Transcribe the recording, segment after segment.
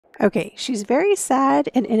Okay, she's very sad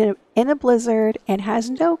and in a blizzard and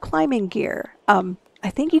has no climbing gear. I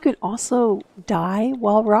think you can also die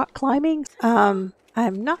while rock climbing. I'm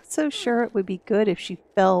not so sure it would be good if she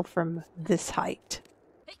fell from this height.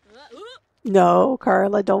 No,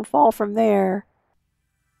 Carla, don't fall from there.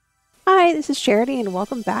 Hi, this is Charity and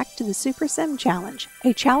welcome back to the Super Sim Challenge,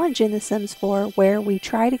 a challenge in The Sims 4 where we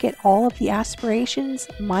try to get all of the aspirations,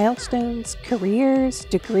 milestones, careers,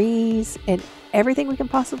 degrees, and everything we can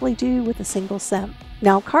possibly do with a single sim.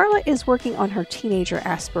 Now, Carla is working on her teenager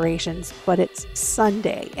aspirations, but it's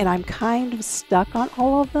Sunday and I'm kind of stuck on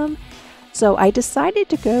all of them. So I decided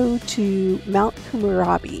to go to Mount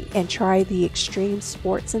Kumurabi and try the Extreme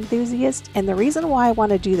Sports Enthusiast, and the reason why I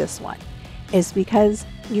want to do this one is because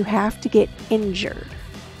you have to get injured,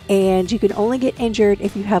 and you can only get injured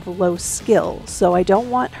if you have low skill. So I don't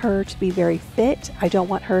want her to be very fit. I don't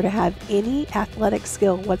want her to have any athletic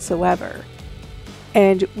skill whatsoever.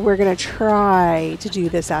 And we're going to try to do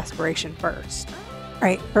this aspiration first. All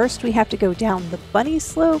right, first we have to go down the bunny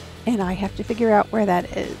slope, and I have to figure out where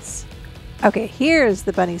that is. Okay, here's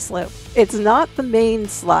the bunny slope. It's not the main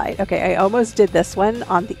slide. Okay, I almost did this one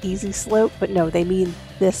on the easy slope, but no, they mean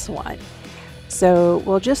this one. So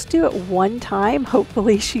we'll just do it one time.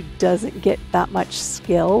 Hopefully she doesn't get that much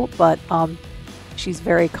skill, but she's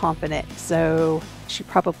very confident, so she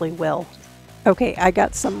probably will. Okay, I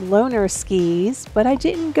got some loaner skis, but I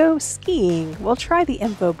didn't go skiing. We'll try the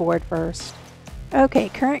info board first. Okay,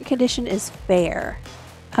 current condition is fair.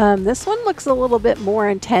 This one looks a little bit more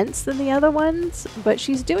intense than the other ones, but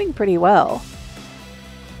she's doing pretty well.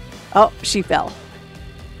 Oh, she fell.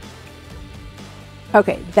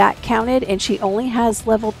 Okay, that counted, and she only has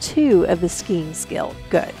level 2 of the skiing skill.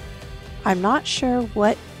 Good. I'm not sure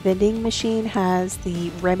what vending machine has the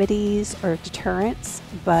remedies or deterrents,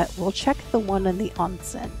 but we'll check the one in the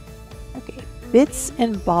onsen. Okay, bits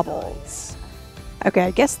and baubles. Okay,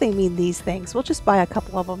 I guess they mean these things. We'll just buy a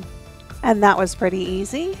couple of them. And that was pretty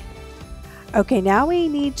easy. Okay, now we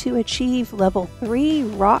need to achieve level 3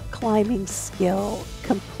 rock climbing skill.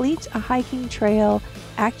 Complete a hiking trail,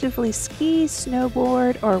 actively ski,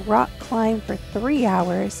 snowboard, or rock climb for 3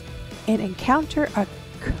 hours, and encounter a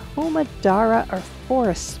Komadara or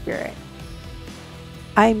forest spirit.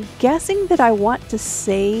 I'm guessing that I want to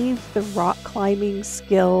save the rock climbing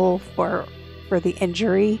skill for the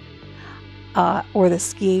injury, or the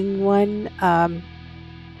skiing one.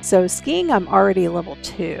 So skiing, I'm already level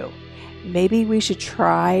 2. Maybe we should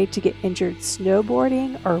try to get injured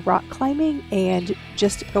snowboarding or rock climbing and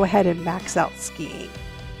just go ahead and max out skiing.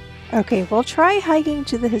 Okay, we'll try hiking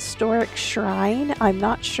to the historic shrine. I'm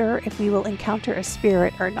not sure if we will encounter a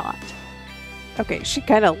spirit or not. Okay, she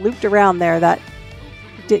kind of looped around there. That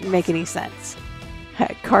didn't make any sense.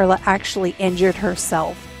 Carla actually injured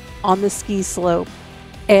herself on the ski slope,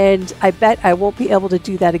 and I bet I won't be able to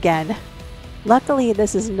do that again. Luckily,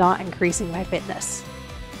 this is not increasing my fitness.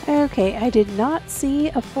 Okay, I did not see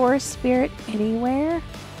a forest spirit anywhere.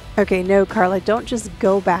 Okay, no, Carla, don't just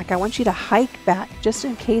go back. I want you to hike back just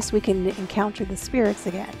in case we can encounter the spirits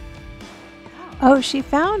again. Oh, she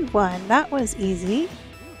found one. That was easy.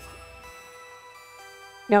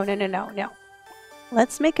 No.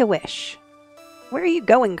 Let's make a wish. Where are you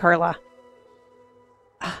going, Carla?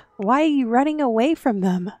 Why are you running away from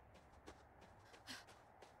them?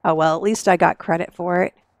 Oh, well, at least I got credit for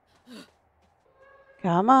it.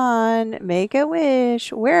 Come on, make a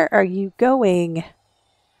wish. Where are you going?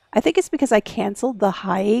 I think it's because I canceled the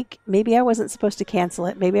hike. Maybe I wasn't supposed to cancel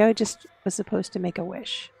it. Maybe I just was supposed to make a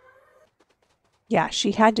wish. Yeah,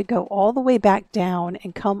 she had to go all the way back down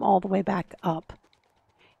and come all the way back up.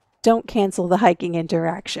 Don't cancel the hiking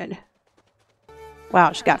interaction.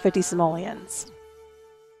 Wow, she got 50 simoleons.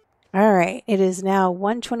 Alright, it is now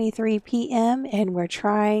 1:23 p.m. and we're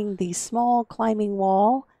trying the small climbing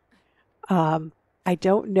wall. I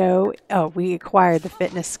don't know. Oh, we acquired the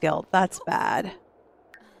fitness skill. That's bad.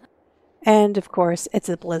 And of course, it's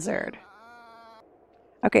a blizzard.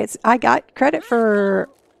 Okay, I got credit for...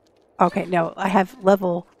 Okay, no, I have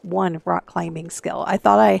level 1 rock climbing skill. I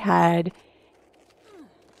thought I had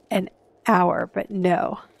an hour, but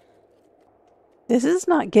no. This is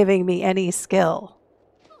not giving me any skill.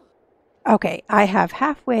 Okay, I have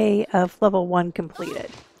halfway of level 1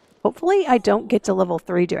 completed. Hopefully I don't get to level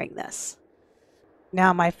 3 doing this.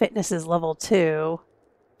 Now my fitness is level 2.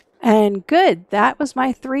 And good, that was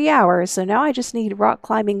my 3 hours. So now I just need rock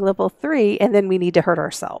climbing level 3 and then we need to hurt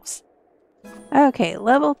ourselves. Okay,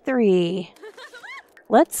 level 3.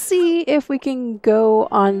 Let's see if we can go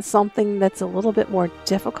on something that's a little bit more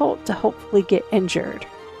difficult to hopefully get injured.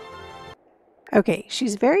 Okay,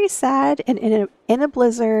 she's very sad and in a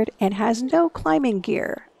blizzard and has no climbing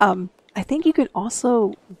gear. I think you can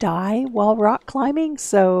also die while rock climbing,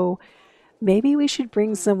 so maybe we should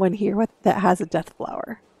bring someone here that has a death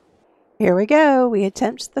flower. Here we go. We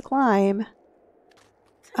attempt the climb.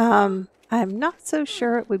 I'm not so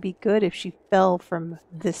sure it would be good if she fell from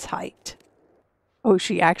this height. Oh,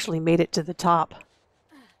 she actually made it to the top.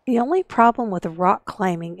 The only problem with rock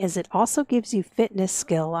climbing is it also gives you fitness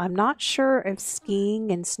skill. I'm not sure if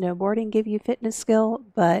skiing and snowboarding give you fitness skill,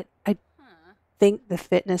 but I think the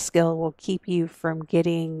fitness skill will keep you from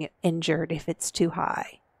getting injured if it's too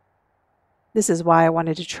high. This is why I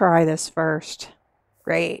wanted to try this first.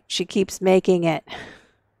 Great, she keeps making it.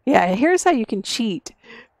 Yeah, here's how you can cheat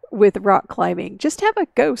with rock climbing. Just have a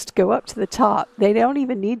ghost go up to the top. They don't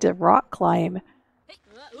even need to rock climb.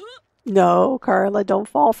 No, Carla, don't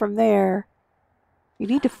fall from there. You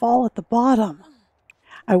need to fall at the bottom.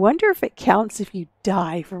 I wonder if it counts if you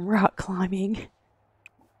die from rock climbing.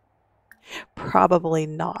 Probably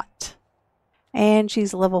not. And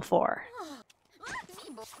she's level 4.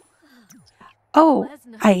 Oh,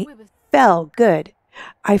 I fell. Good.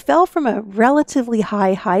 I fell from a relatively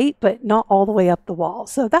high height, but not all the way up the wall.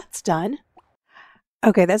 So that's done.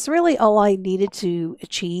 Okay, that's really all I needed to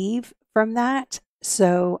achieve from that.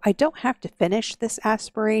 So I don't have to finish this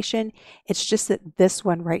aspiration. It's just that this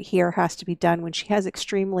one right here has to be done when she has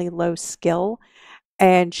extremely low skill.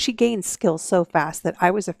 And she gains skill so fast that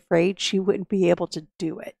I was afraid she wouldn't be able to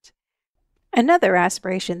do it. Another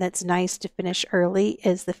aspiration that's nice to finish early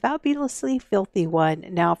is the Fabulously Filthy one.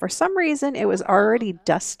 Now, for some reason, it was already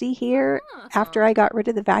dusty here after I got rid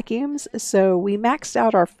of the vacuums, so we maxed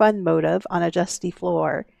out our fun motive on a dusty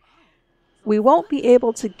floor. We won't be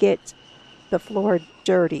able to get the floor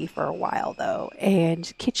dirty for a while, though,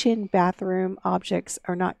 and kitchen, bathroom objects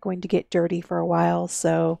are not going to get dirty for a while,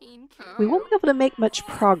 so we won't be able to make much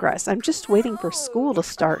progress. I'm just waiting for school to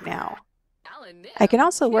start now. I can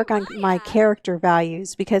also work on my character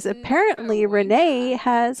values because apparently Renee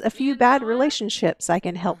has a few bad relationships I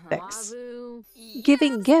can help fix.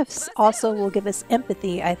 Giving gifts also will give us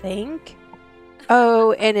empathy, I think.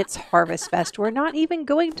 Oh, and it's Harvest Fest. We're not even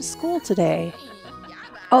going to school today.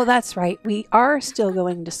 Oh, that's right. We are still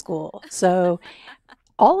going to school. So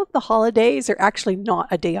all of the holidays are actually not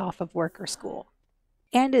a day off of work or school.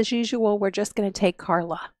 And as usual, we're just going to take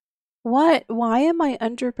Carla. What? Why am I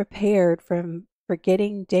underprepared from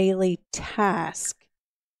forgetting daily task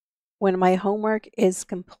when my homework is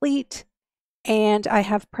complete and I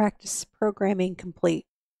have practice programming complete?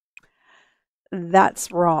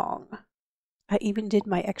 That's wrong. I even did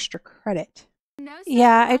my extra credit.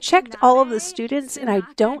 Yeah, I checked all of the students and I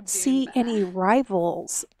don't see any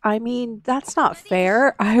rivals. I mean, that's not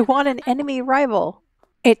fair. I want an enemy rival.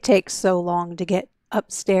 It takes so long to get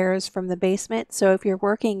upstairs from the basement, so if you're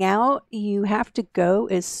working out, you have to go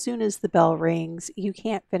as soon as the bell rings. You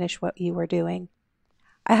can't finish what you were doing.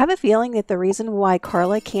 I have a feeling that the reason why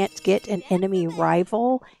Carla can't get an enemy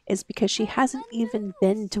rival is because she hasn't even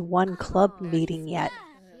been to one club meeting yet.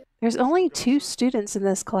 There's only 2 students in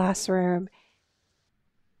this classroom,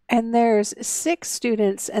 and there's 6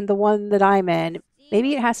 students in the one that I'm in.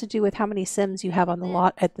 Maybe it has to do with how many Sims you have on the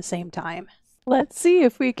lot at the same time. Let's see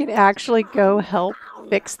if we can actually go help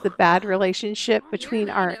fix the bad relationship between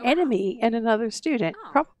our enemy and another student.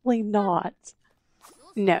 Probably not.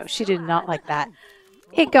 No, she did not like that.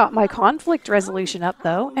 It got my conflict resolution up,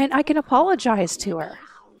 though, and I can apologize to her.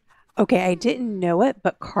 Okay, I didn't know it,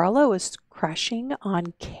 but Carla was crushing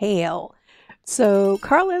on Kale. So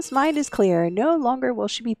Carla's mind is clear. No longer will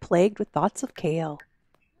she be plagued with thoughts of Kale.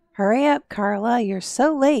 Hurry up, Carla. You're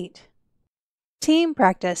so late. Team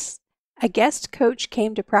practice. A guest coach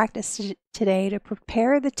came to practice today to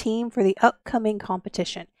prepare the team for the upcoming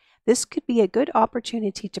competition. This could be a good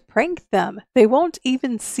opportunity to prank them. They won't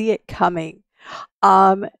even see it coming.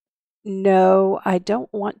 No, I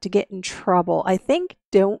don't want to get in trouble. I think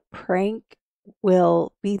don't prank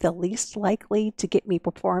will be the least likely to get me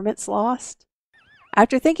performance lost.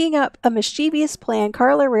 After thinking up a mischievous plan,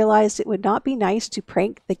 Carla realized it would not be nice to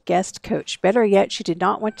prank the guest coach. Better yet, she did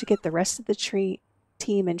not want to get the rest of the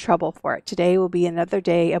team in trouble for it. Today will be another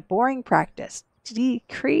day of boring practice.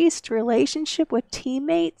 Decreased relationship with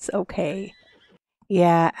teammates? Okay.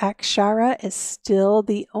 Yeah, Akshara is still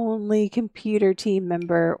the only computer team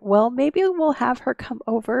member. Well, maybe we'll have her come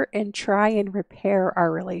over and try and repair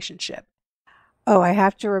our relationship. Oh, I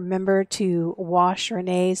have to remember to wash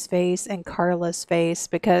Renee's face and Carla's face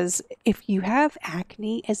because if you have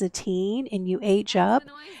acne as a teen and you age up,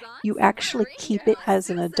 you actually keep it as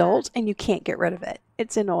an adult and you can't get rid of it.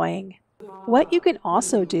 It's annoying. What you can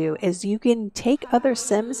also do is you can take other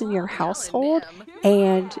Sims in your household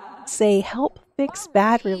and say, help fix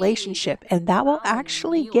bad relationship, and that will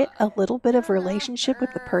actually get a little bit of relationship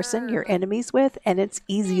with the person you're enemies with, and it's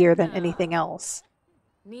easier than anything else.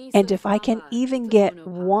 And if I can even get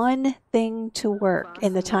one thing to work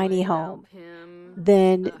in the tiny home,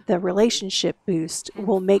 then the relationship boost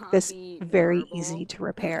will make this very easy to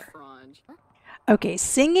repair. Okay,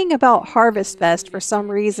 singing about Harvest Fest for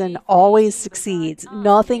some reason always succeeds.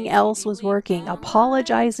 Nothing else was working.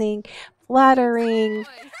 Apologizing, flattering.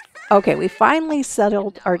 Okay, we finally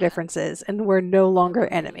settled our differences and we're no longer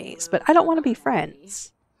enemies, but I don't want to be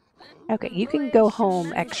friends. Okay, you can go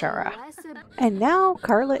home, Ekshara. And now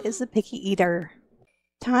Carla is a picky eater.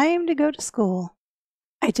 Time to go to school.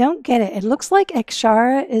 I don't get it. It looks like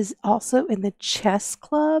Ekshara is also in the chess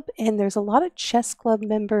club, and there's a lot of chess club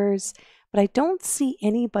members, but I don't see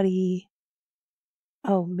anybody.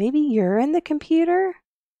 Oh, maybe you're in the computer?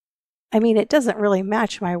 I mean, it doesn't really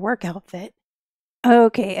match my work outfit.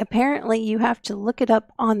 Okay, apparently you have to look it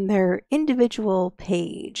up on their individual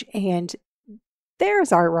page, and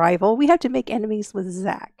there's our rival. We have to make enemies with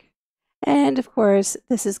Zach. And of course,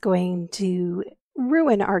 this is going to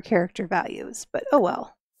ruin our character values, but oh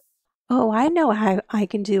well. Oh, I know how I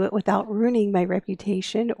can do it without ruining my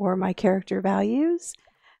reputation or my character values.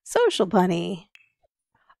 Social Bunny.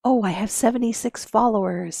 Oh, I have 76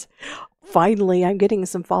 followers. Finally, I'm getting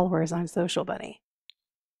some followers on Social Bunny.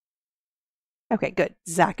 Okay, good.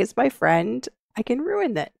 Zach is my friend. I can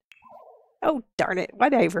ruin it. Oh, darn it. Why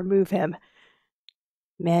did I remove him?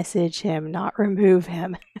 Message him, not remove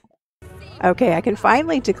him. Okay, I can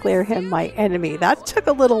finally declare him my enemy. That took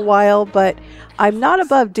a little while, but I'm not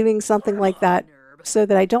above doing something like that so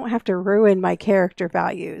that I don't have to ruin my character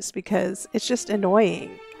values because it's just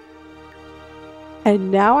annoying.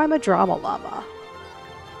 And now I'm a drama llama.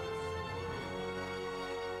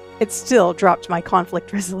 It still dropped my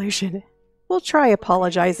conflict resolution. We'll try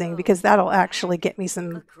apologizing because that'll actually get me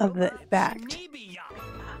some of it back.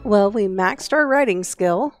 Well, we maxed our writing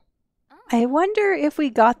skill. I wonder if we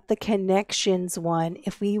got the connections one,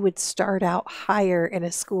 if we would start out higher in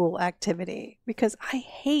a school activity, because I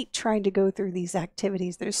hate trying to go through these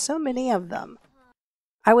activities. There's so many of them.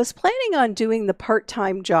 I was planning on doing the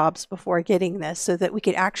part-time jobs before getting this so that we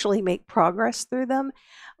could actually make progress through them,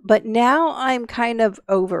 but now I'm kind of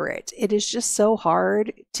over it. It is just so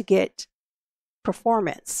hard to get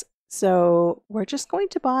performance. So we're just going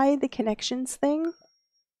to buy the connections thing.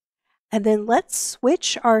 And then let's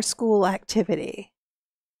switch our school activity.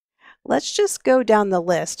 Let's just go down the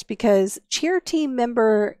list because cheer team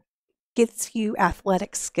member gets you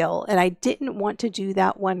athletic skill. And I didn't want to do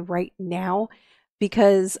that one right now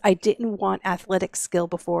because I didn't want athletic skill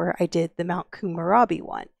before I did the Mount Kumarabi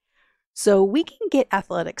one. So we can get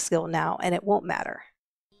athletic skill now and it won't matter.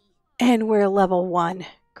 And we're level 1.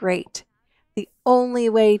 Great. The only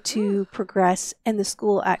way to progress in the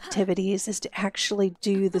school activities is to actually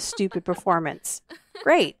do the stupid performance.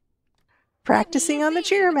 Great. Practicing on the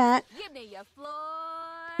cheer mat.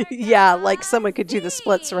 Yeah, like someone could do the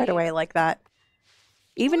splits right away like that.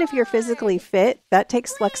 Even if you're physically fit, that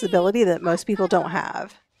takes flexibility that most people don't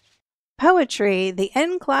have. Poetry. The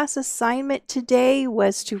end class assignment today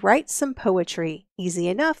was to write some poetry. Easy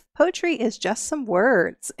enough. Poetry is just some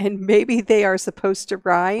words, and maybe they are supposed to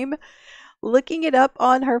rhyme. Looking it up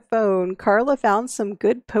on her phone, Carla found some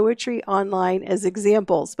good poetry online as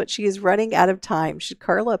examples, but she is running out of time. Should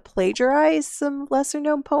Carla plagiarize some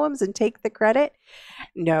lesser-known poems and take the credit?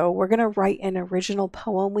 No, we're going to write an original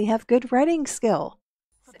poem. We have good writing skill.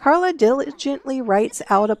 Carla diligently writes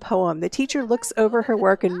out a poem. The teacher looks over her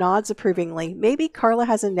work and nods approvingly. Maybe Carla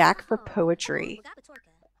has a knack for poetry.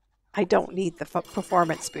 I don't need the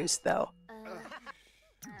performance boost, though.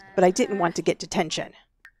 But I didn't want to get detention.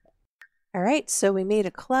 All right, so we made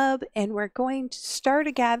a club and we're going to start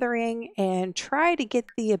a gathering and try to get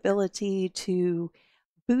the ability to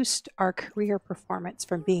boost our career performance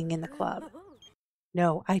from being in the club.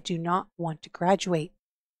 No, I do not want to graduate.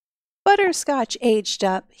 Butterscotch aged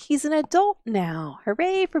up. He's an adult now.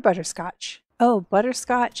 Hooray for Butterscotch. Oh,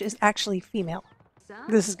 Butterscotch is actually female.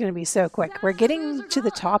 This is going to be so quick. We're getting to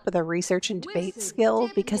the top of the research and debate skill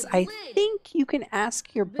because I think you can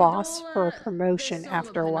ask your boss for a promotion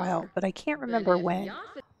after a while, but I can't remember when.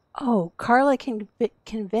 Oh, Carla can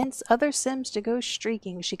convince other Sims to go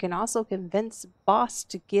streaking. She can also convince boss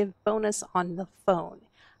to give bonus on the phone.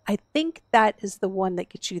 I think that is the one that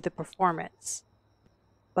gets you the performance.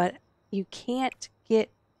 But you can't get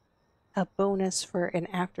a bonus for an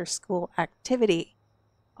after-school activity.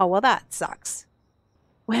 Oh, well, that sucks.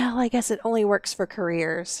 Well, I guess it only works for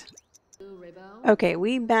careers. Okay,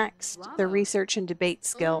 we maxed the research and debate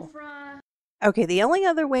skill. Okay, the only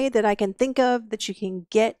other way that I can think of that you can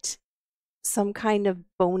get some kind of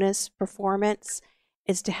bonus performance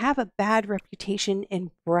is to have a bad reputation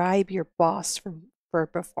and bribe your boss for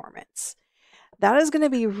performance. That is going to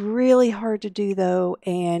be really hard to do though,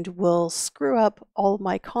 and will screw up all of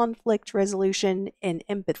my conflict resolution and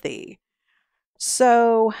empathy.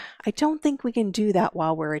 So I don't think we can do that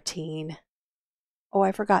while we're a teen. Oh,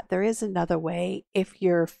 I forgot, there is another way if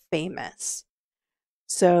you're famous.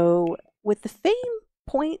 So with the fame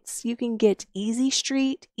points, you can get easy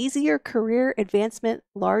street, easier career advancement,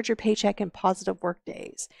 larger paycheck, and positive work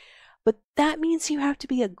days. But that means you have to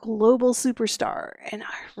be a global superstar, and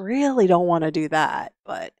I really don't want to do that,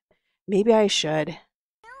 but maybe I should.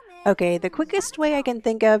 Okay, the quickest way I can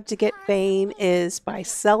think of to get fame is by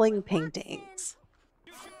selling paintings.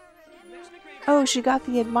 Oh, she got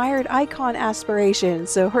the admired icon aspiration,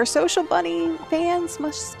 so her social bunny fans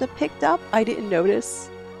must have picked up. I didn't notice.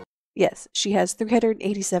 Yes, she has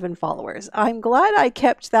 387 followers. I'm glad I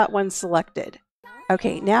kept that one selected.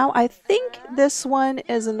 Okay, now I think this one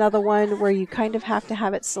is another one where you kind of have to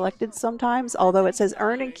have it selected sometimes, although it says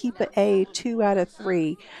earn and keep an A 2 out of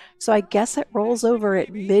 3. So I guess it rolls over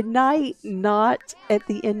at midnight, not at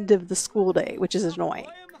the end of the school day, which is annoying.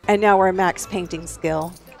 And now we're max painting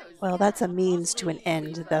skill. Well, that's a means to an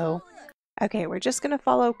end, though. Okay, we're just going to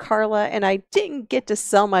follow Carla, and I didn't get to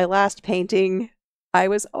sell my last painting. I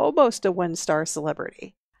was almost a 1-star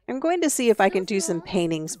celebrity. I'm going to see if I can do some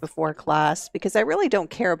paintings before class, because I really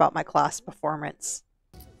don't care about my class performance.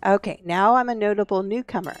 Okay, now I'm a notable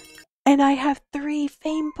newcomer. And I have 3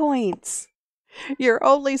 fame points. You're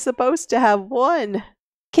only supposed to have 1.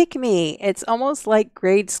 Kick me. It's almost like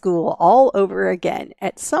grade school all over again.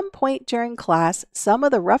 At some point during class, some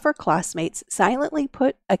of the rougher classmates silently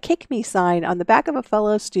put a kick me sign on the back of a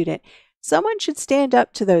fellow student. Someone should stand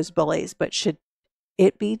up to those bullies, but should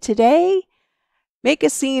it be today? Make a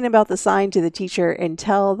scene about the sign to the teacher and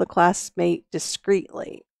tell the classmate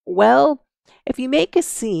discreetly. Well, if you make a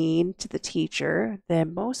scene to the teacher,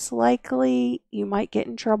 then most likely you might get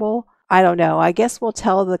in trouble. I don't know. I guess we'll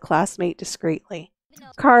tell the classmate discreetly.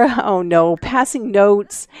 Carla, oh no, passing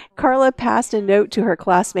notes. Carla passed a note to her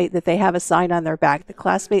classmate that they have a sign on their back. The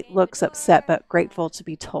classmate looks upset but grateful to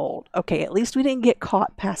be told. Okay, at least we didn't get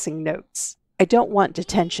caught passing notes. I don't want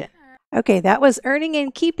detention. Okay, that was earning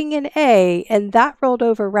and keeping an A, and that rolled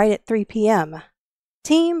over right at 3 p.m.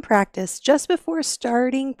 Team practice. Just before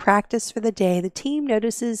starting practice for the day, the team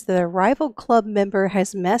notices that a rival club member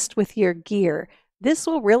has messed with your gear. This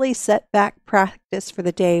will really set back practice for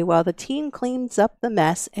the day while the team cleans up the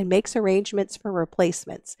mess and makes arrangements for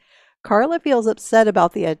replacements. Carla feels upset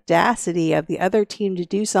about the audacity of the other team to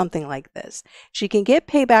do something like this. She can get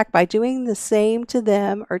payback by doing the same to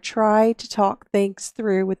them or try to talk things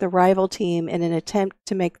through with the rival team in an attempt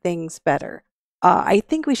to make things better. I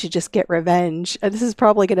think we should just get revenge. This is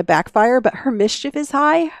probably going to backfire, but her mischief is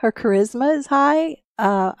high. Her charisma is high.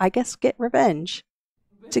 I guess get revenge.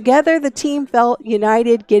 Together, the team felt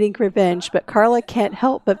united getting revenge, but Carla can't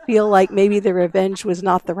help but feel like maybe the revenge was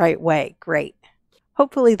not the right way. Great.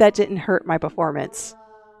 Hopefully that didn't hurt my performance.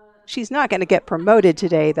 She's not going to get promoted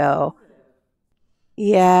today, though.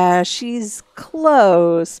 Yeah, she's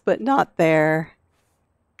close, but not there.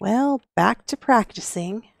 Well, back to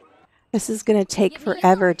practicing. This is going to take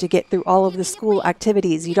forever to get through all of the school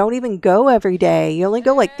activities. You don't even go every day. You only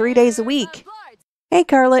go like 3 days a week. Hey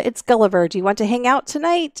Carla, it's Gulliver. Do you want to hang out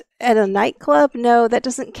tonight at a nightclub? No, that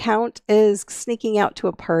doesn't count as sneaking out to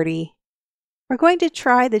a party. We're going to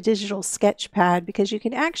try the digital sketch pad because you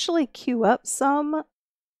can actually queue up some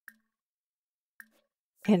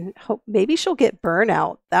and hope maybe she'll get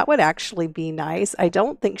burnout. That would actually be nice. I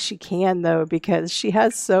don't think she can though because she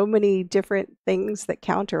has so many different things that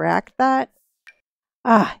counteract that.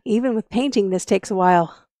 Even with painting, this takes a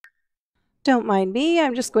while. Don't mind me,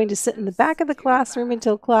 I'm just going to sit in the back of the classroom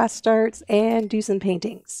until class starts and do some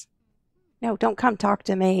paintings. No, don't come talk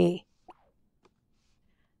to me.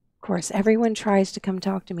 Of course, everyone tries to come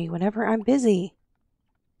talk to me whenever I'm busy.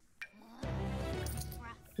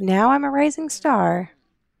 Now I'm a rising star.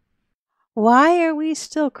 Why are we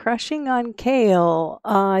still crushing on Kale?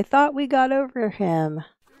 I thought we got over him.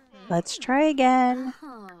 Let's try again.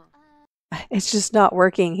 It's just not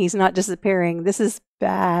working. He's not disappearing. This is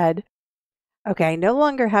bad. Okay, I no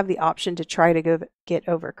longer have the option to try to get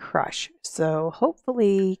over Crush. So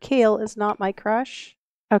hopefully Kale is not my crush.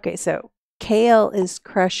 Okay, so Kale is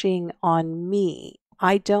crushing on me.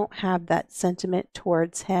 I don't have that sentiment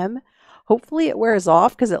towards him. Hopefully it wears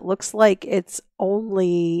off because it looks like it's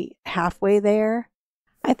only halfway there.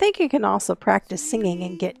 I think you can also practice singing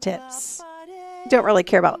and get tips. Don't really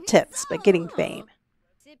care about tips, but getting fame.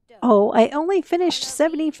 Oh, I only finished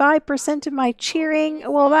 75% of my cheering.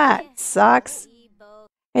 Well, that sucks.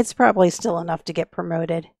 It's probably still enough to get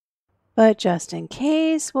promoted. But just in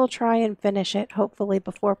case, we'll try and finish it, hopefully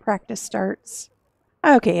before practice starts.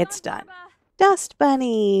 Okay, it's done. Dust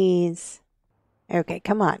bunnies! Okay,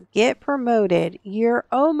 come on, get promoted. You're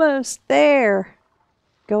almost there.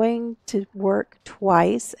 Going to work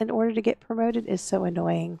twice in order to get promoted is so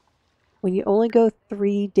annoying. When you only go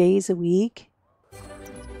 3 days a week.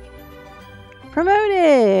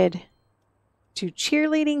 Promoted to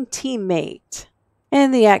cheerleading teammate.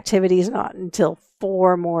 And the activity's not until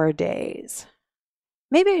 4 more days.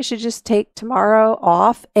 Maybe I should just take tomorrow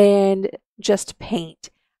off and just paint.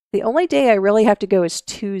 The only day I really have to go is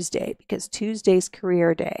Tuesday because Tuesday's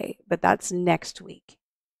career day, but that's next week.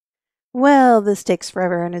 Well, this takes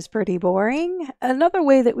forever and is pretty boring. Another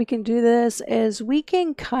way that we can do this is we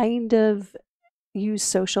can kind of use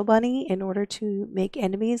Social Bunny in order to make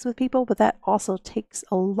enemies with people, but that also takes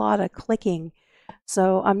a lot of clicking.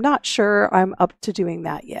 So I'm not sure I'm up to doing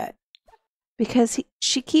that yet. Because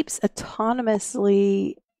she keeps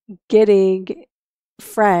autonomously getting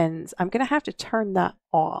friends. I'm going to have to turn that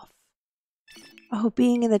off. Oh,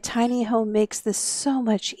 being in the tiny home makes this so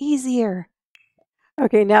much easier.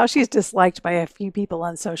 Okay, now she's disliked by a few people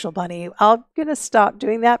on Social Bunny. I'm going to stop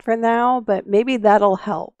doing that for now, but maybe that'll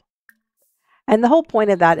help. And the whole point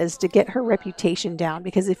of that is to get her reputation down,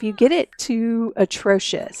 because if you get it too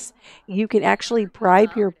atrocious, you can actually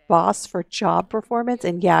bribe your boss for job performance.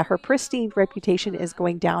 And yeah, her pristine reputation is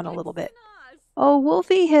going down a little bit. Oh,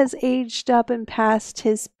 Wolfie has aged up and passed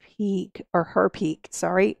his peak, or her peak,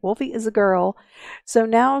 sorry. Wolfie is a girl. So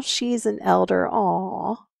now she's an elder.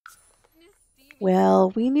 Aww. Well,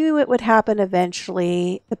 we knew it would happen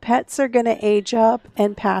eventually. The pets are going to age up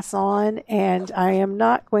and pass on, and I am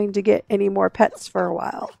not going to get any more pets for a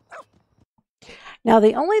while. Now,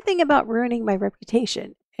 the only thing about ruining my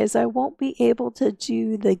reputation is I won't be able to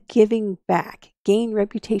do the giving back, gain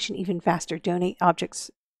reputation even faster, donate objects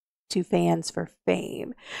to fans for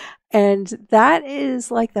fame. And that is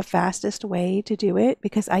like the fastest way to do it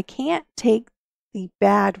because I can't take the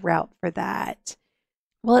bad route for that.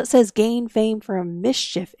 Well, it says gain fame from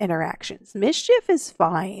mischief interactions. Mischief is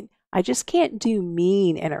fine. I just can't do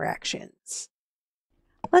mean interactions.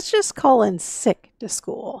 Let's just call in sick to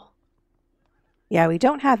school. Yeah, we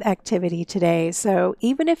don't have activity today, so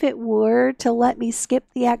even if it were to let me skip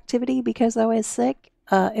the activity because I was sick,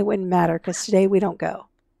 it wouldn't matter because today we don't go.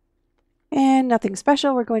 And nothing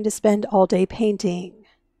special. We're going to spend all day painting.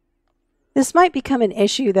 This might become an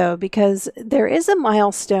issue though, because there is a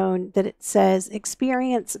milestone that it says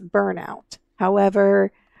experience burnout.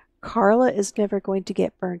 However, Carla is never going to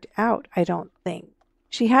get burnt out, I don't think.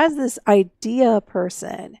 She has this idea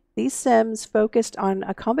person. These Sims focused on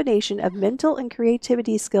a combination of mental and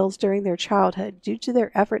creativity skills during their childhood. Due to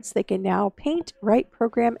their efforts, they can now paint, write,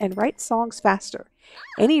 program, and write songs faster.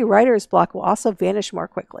 Any writer's block will also vanish more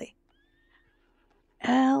quickly.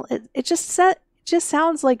 Well, it just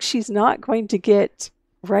sounds like she's not going to get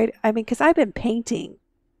right. I mean, because I've been painting.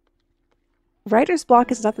 Writer's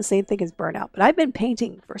block is not the same thing as burnout, but I've been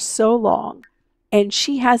painting for so long, and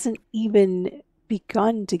she hasn't even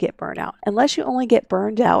begun to get burnout, unless you only get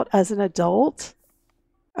burned out as an adult.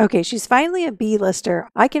 Okay, she's finally a B-lister.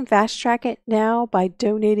 I can fast track it now by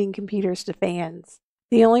donating computers to fans.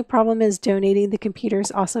 The only problem is donating the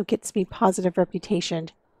computers also gets me positive reputation.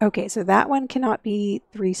 Okay, so that one cannot be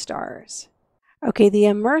 3 stars. Okay, the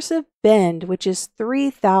immersive bend, which is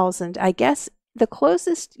 3,000. I guess the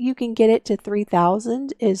closest you can get it to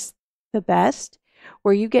 3,000 is the best,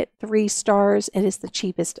 where you get 3 stars and it's the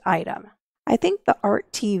cheapest item. I think the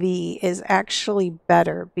Art TV is actually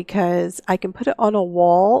better because I can put it on a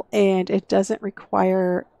wall and it doesn't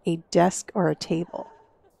require a desk or a table.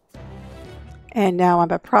 And now I'm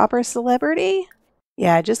a proper celebrity.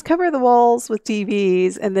 Yeah, just cover the walls with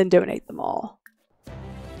TVs and then donate them all.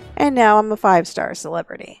 And now I'm a 5-star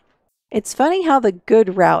celebrity. It's funny how the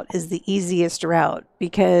good route is the easiest route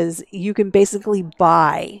because you can basically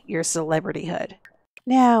buy your celebrityhood.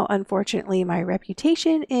 Now, unfortunately, my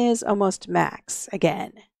reputation is almost max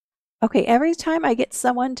again. Okay, every time I get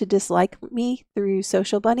someone to dislike me through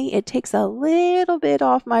Social Bunny, it takes a little bit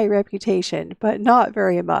off my reputation, but not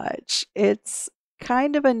very much. It's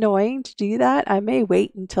kind of annoying to do that. I may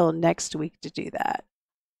wait until next week to do that.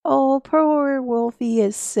 Oh, poor Wolfie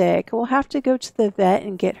is sick. We'll have to go to the vet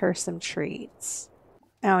and get her some treats.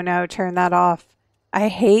 Oh no, turn that off. I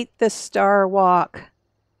hate the star walk.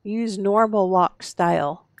 Use normal walk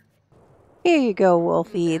style. Here you go,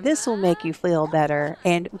 Wolfie. This will make you feel better.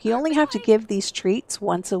 And you only have to give these treats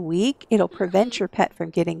once a week. It'll prevent your pet from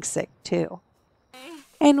getting sick, too.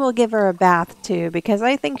 And we'll give her a bath, too, because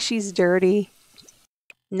I think she's dirty.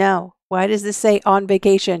 No. Why does this say on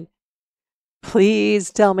vacation?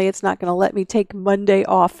 Please tell me it's not going to let me take Monday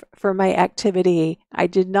off for my activity. I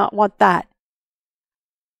did not want that.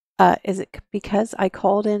 Is it because I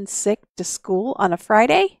called in sick to school on a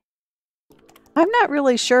Friday? I'm not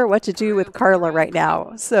really sure what to do with Carla right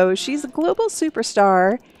now. So she's a global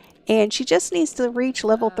superstar and she just needs to reach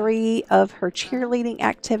level 3 of her cheerleading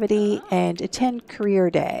activity and attend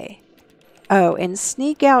career day. Oh, and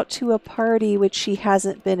sneak out to a party which she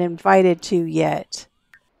hasn't been invited to yet.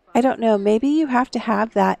 I don't know, maybe you have to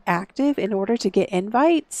have that active in order to get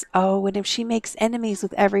invites? Oh, and if she makes enemies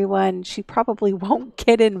with everyone, she probably won't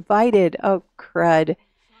get invited. Oh, crud.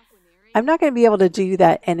 I'm not going to be able to do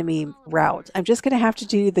that enemy route. I'm just going to have to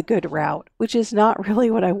do the good route, which is not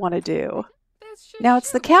really what I want to do. Now,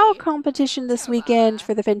 it's the cow competition this weekend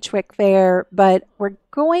for the Finchwick Fair, but we're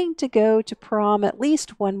going to go to prom at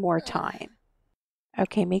least one more time.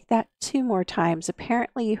 Okay, make that 2 more times.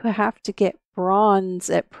 Apparently, you have to get bronze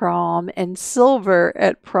at prom and silver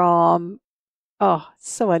at prom. Oh,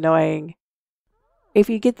 so annoying. If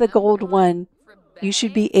you get the gold one, you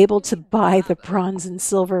should be able to buy the bronze and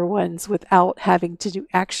silver ones without having to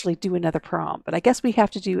actually do another prom. But I guess we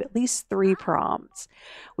have to do at least 3 proms.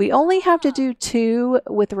 We only have to do 2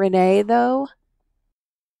 with Renee, though.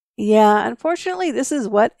 Yeah, unfortunately, this is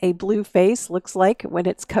what a blue face looks like when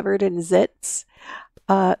it's covered in zits.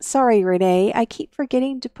 Sorry, Renee. I keep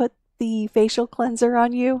forgetting to put the facial cleanser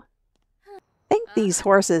on you. I think these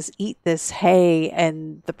horses eat this hay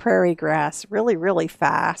and the prairie grass really, really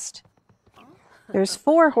fast. There's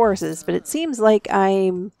 4 horses, but it seems like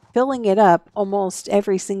I'm filling it up almost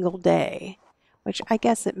every single day, which I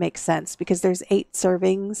guess it makes sense because there's 8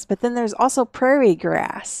 servings, but then there's also prairie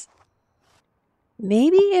grass.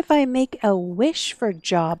 Maybe if I make a wish for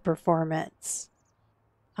job performance.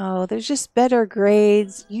 Oh, there's just better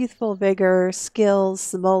grades, youthful vigor, skills,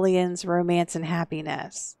 simoleons, romance, and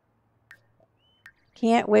happiness.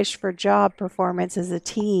 Can't wish for job performance as a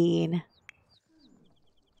teen.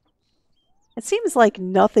 It seems like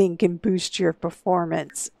nothing can boost your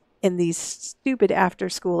performance in these stupid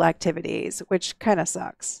after-school activities, which kind of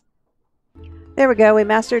sucks. There we go, we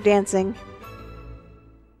mastered dancing.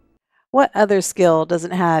 What other skill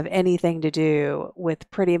doesn't have anything to do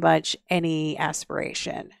with pretty much any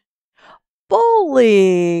aspiration?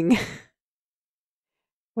 Bowling!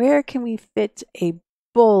 Where can we fit a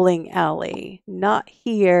bowling alley? Not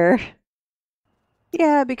here.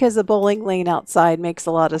 Yeah, because the bowling lane outside makes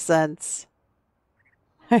a lot of sense.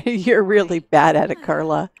 You're really bad at it,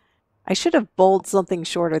 Carla. I should have bowled something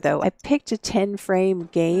shorter, though. I picked a 10-frame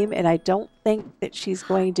game, and I don't think that she's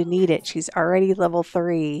going to need it. She's already level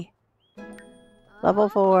 3. Level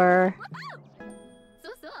 4.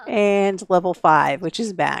 And level 5, which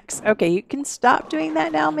is max. Okay, you can stop doing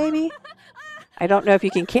that now, maybe? I don't know if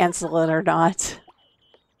you can cancel it or not.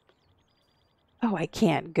 Oh, I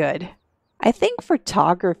can. Good. I think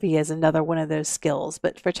photography is another one of those skills,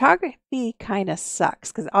 but photography kind of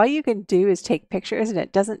sucks because all you can do is take pictures and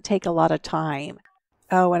it doesn't take a lot of time.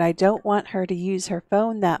 Oh, and I don't want her to use her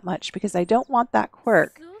phone that much because I don't want that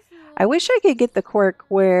quirk. I wish I could get the quirk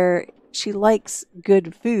where she likes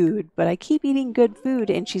good food, but I keep eating good food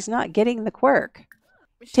and she's not getting the quirk.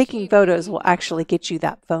 Taking photos will actually get you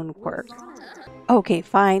that phone quirk. Okay,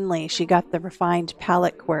 finally, she got the refined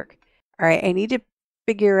palette quirk. All right, I need to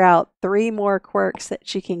figure out 3 more quirks that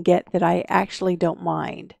she can get that I actually don't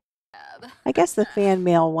mind. I guess the fan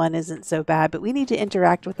mail one isn't so bad, but we need to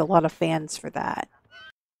interact with a lot of fans for that.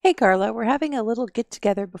 Hey Carla, we're having a little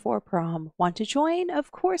get-together before prom. Want to join?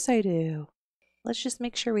 Of course I do. Let's just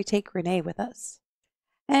make sure we take Renee with us.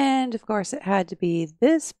 And of course it had to be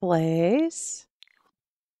this place.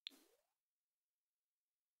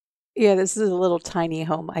 Yeah, this is a little tiny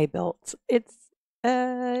home I built. It's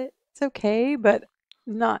okay, but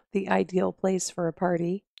not the ideal place for a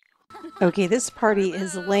party. Okay, this party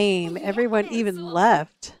is lame. Everyone even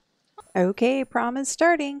left. Okay, prom is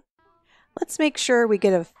starting. Let's make sure we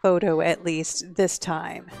get a photo at least this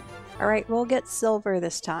time. All right, we'll get silver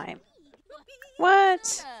this time.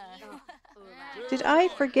 What? Did I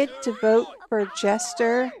forget to vote for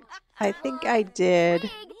Jester? I think I did.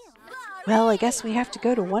 Well, I guess we have to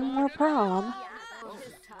go to one more prom.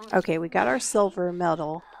 Okay, we got our silver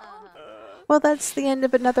medal. Well, that's the end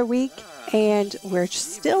of another week, and we're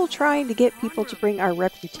still trying to get people to bring our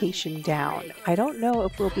reputation down. I don't know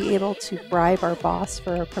if we'll be able to bribe our boss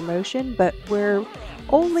for a promotion, but we're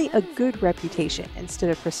only a good reputation instead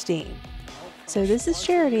of pristine. So this is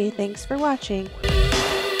Charity. Thanks for watching.